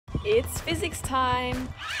It's physics time!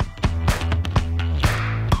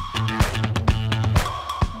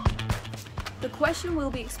 The question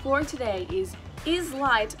we'll be exploring today is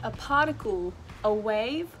light a particle, a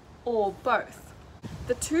wave, or both?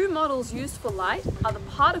 The two models used for light are the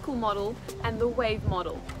particle model and the wave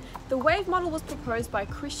model. The wave model was proposed by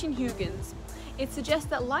Christian Huygens. It suggests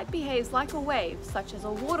that light behaves like a wave, such as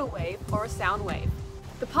a water wave or a sound wave.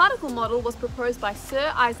 The particle model was proposed by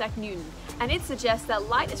Sir Isaac Newton, and it suggests that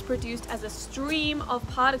light is produced as a stream of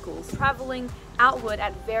particles traveling outward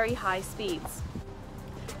at very high speeds.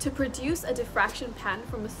 To produce a diffraction pattern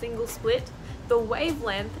from a single split, the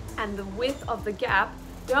wavelength and the width of the gap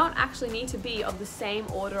don't actually need to be of the same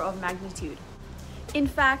order of magnitude. In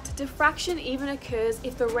fact, diffraction even occurs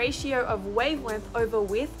if the ratio of wavelength over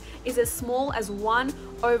width is as small as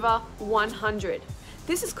 1/100.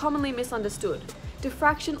 This is commonly misunderstood.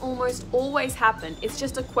 Diffraction almost always happens, it's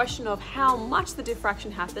just a question of how much the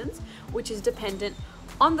diffraction happens, which is dependent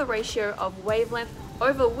on the ratio of wavelength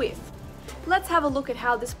over width. Let's have a look at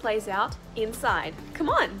how this plays out inside. Come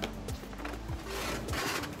on!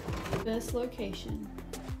 First location,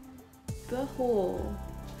 the hall.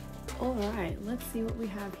 Alright, let's see what we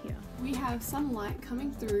have here. We have some light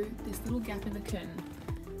coming through this little gap in the curtain.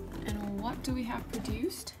 And what do we have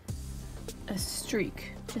produced? A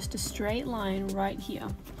streak, just a straight line right here.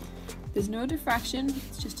 There's no diffraction,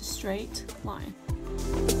 it's just a straight line.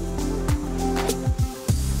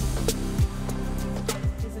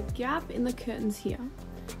 There's a gap in the curtains here,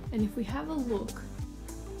 and if we have a look,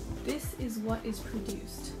 this is what is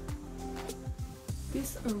produced.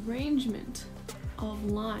 This arrangement of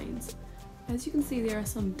lines. As you can see, there are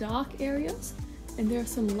some dark areas and there are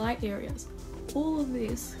some light areas. All of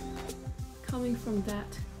this coming from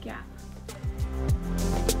that gap.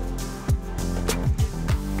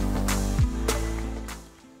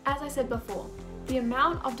 As I said before, the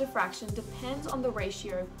amount of diffraction depends on the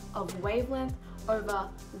ratio of wavelength over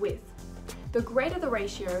width. The greater the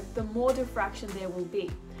ratio, the more diffraction there will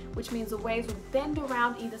be, which means the waves will bend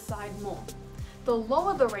around either side more. The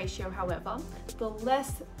lower the ratio, however, the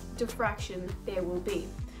less diffraction there will be,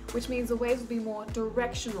 which means the waves will be more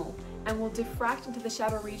directional and will diffract into the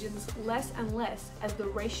shadow regions less and less as the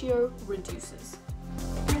ratio reduces.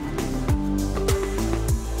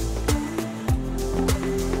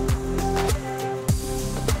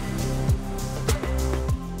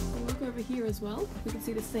 Look over here as well, we can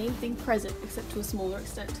see the same thing present except to a smaller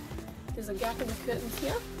extent. There's a gap in the curtains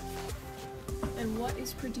here, and what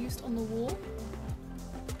is produced on the wall?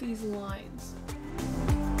 These lines.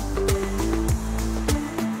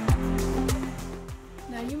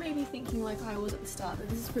 Now you may be thinking, like I was at the start, that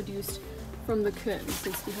this is produced from the curtain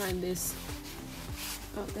since behind this,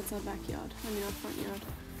 oh, that's our backyard, I mean our front yard.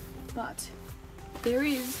 But there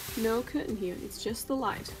is no curtain here, it's just the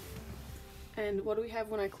light. And what do we have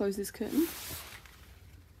when I close this curtain?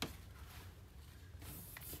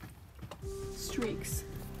 Streaks.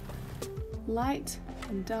 Light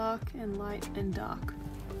and dark and light and dark,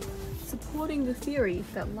 supporting the theory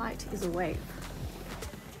that light is a wave.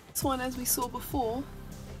 This one, as we saw before,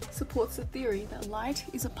 supports the theory that light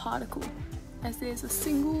is a particle, as there's a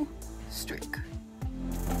single streak.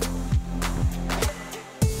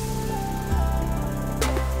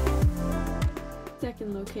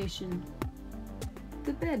 Second location,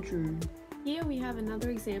 the bedroom. Here we have another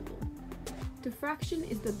example. Diffraction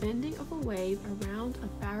is the bending of a wave around a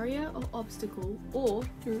barrier or obstacle or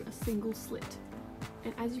through a single slit.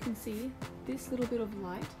 And as you can see, this little bit of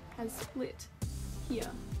light has split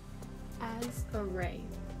here as a ray.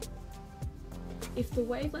 If the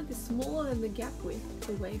wavelength is smaller than the gap width,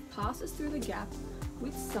 the wave passes through the gap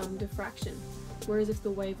with some diffraction. Whereas if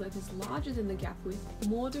the wavelength is larger than the gap width,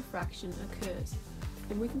 more diffraction occurs.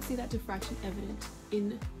 And we can see that diffraction evident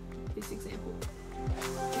in this example.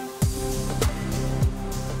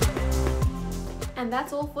 And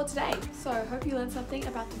that's all for today. So I hope you learned something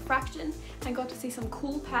about diffraction and got to see some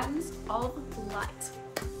cool patterns of light.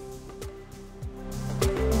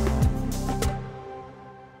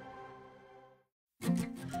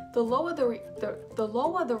 The lower the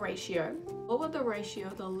ratio,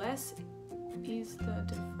 the less is the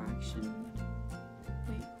diffraction.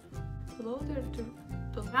 Wait, the lower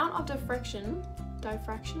the amount of diffraction.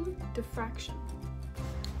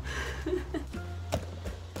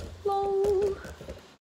 Lol.